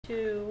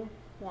2,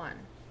 1.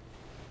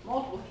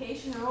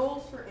 Multiplication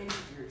rules for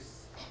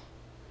integers.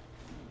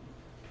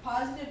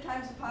 Positive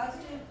times a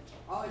positive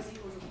always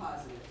equals a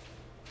positive.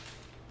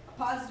 A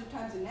positive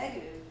times a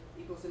negative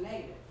equals a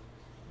negative.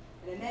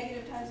 And a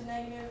negative times a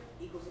negative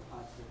equals a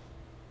positive.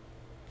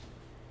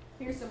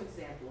 Here's some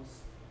examples.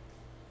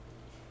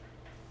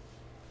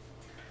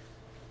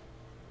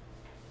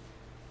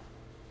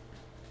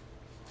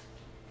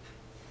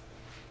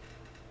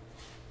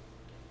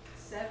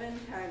 Seven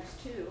times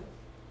 2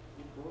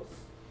 equals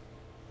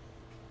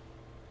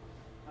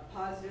a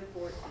positive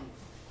 14.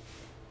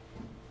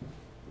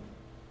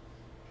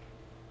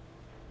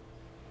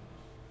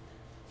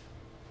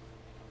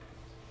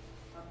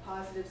 A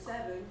positive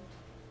 7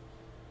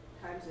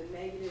 times a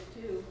negative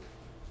 2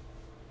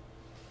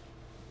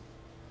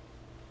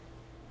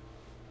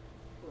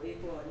 will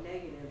equal a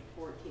negative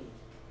 14.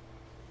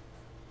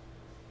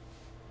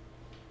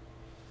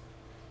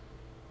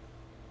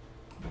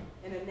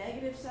 And a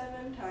negative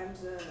 7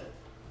 times a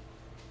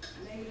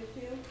negative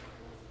 2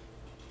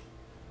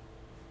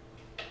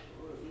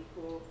 will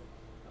equal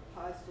a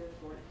positive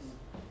 14.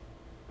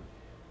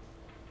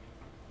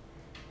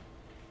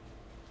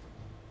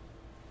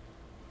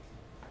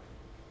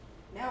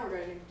 Now we're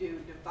going to do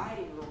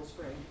dividing rules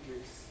for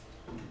integers.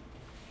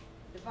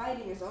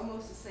 Dividing is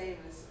almost the same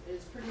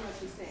is pretty much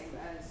the same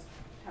as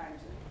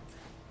timesing.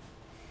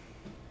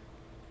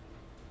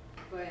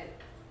 But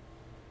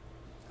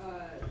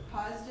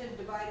positive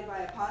divided by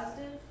a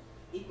positive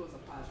equals a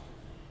positive.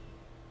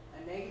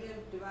 A negative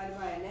divided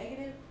by a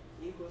negative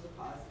equals a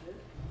positive.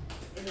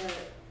 And a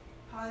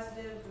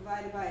positive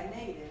divided by a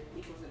negative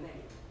equals a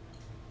negative.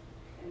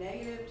 A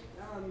negative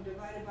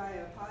divided by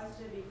a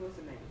positive equals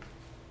a negative.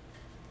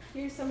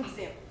 Here's some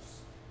examples.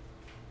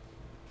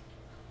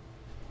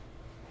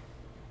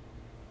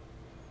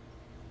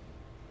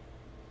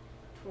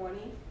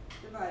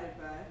 Divided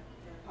by,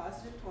 and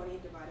positive 20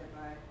 divided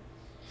by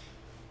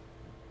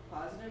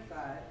positive 5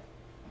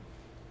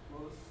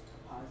 equals a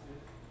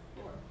positive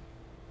 4.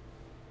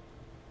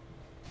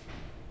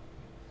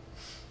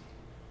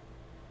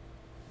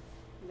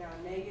 Now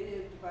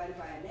negative divided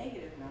by a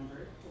negative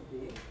number will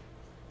be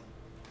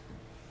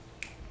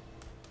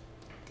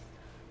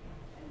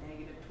a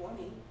negative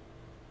 20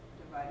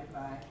 divided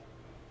by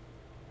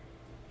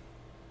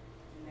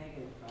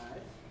negative 5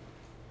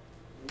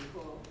 will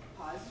equal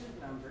a positive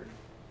number,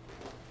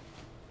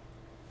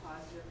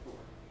 positive 4.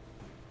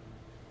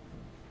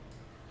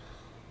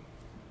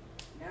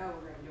 Now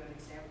we're going to do an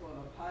example of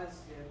a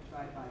positive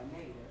divided by a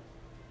negative,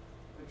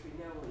 which we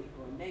know will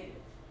equal a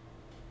negative.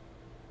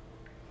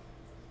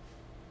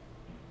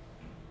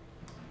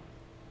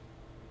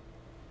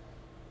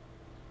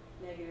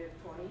 Negative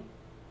 20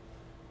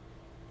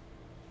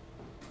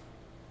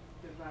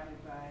 divided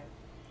by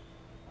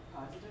a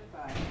positive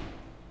 5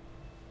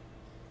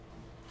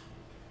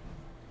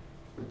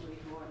 will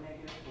equal a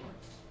negative 4.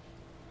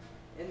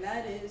 And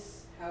that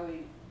is how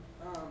we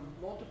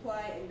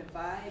multiply and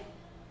divide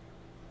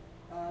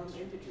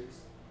integers.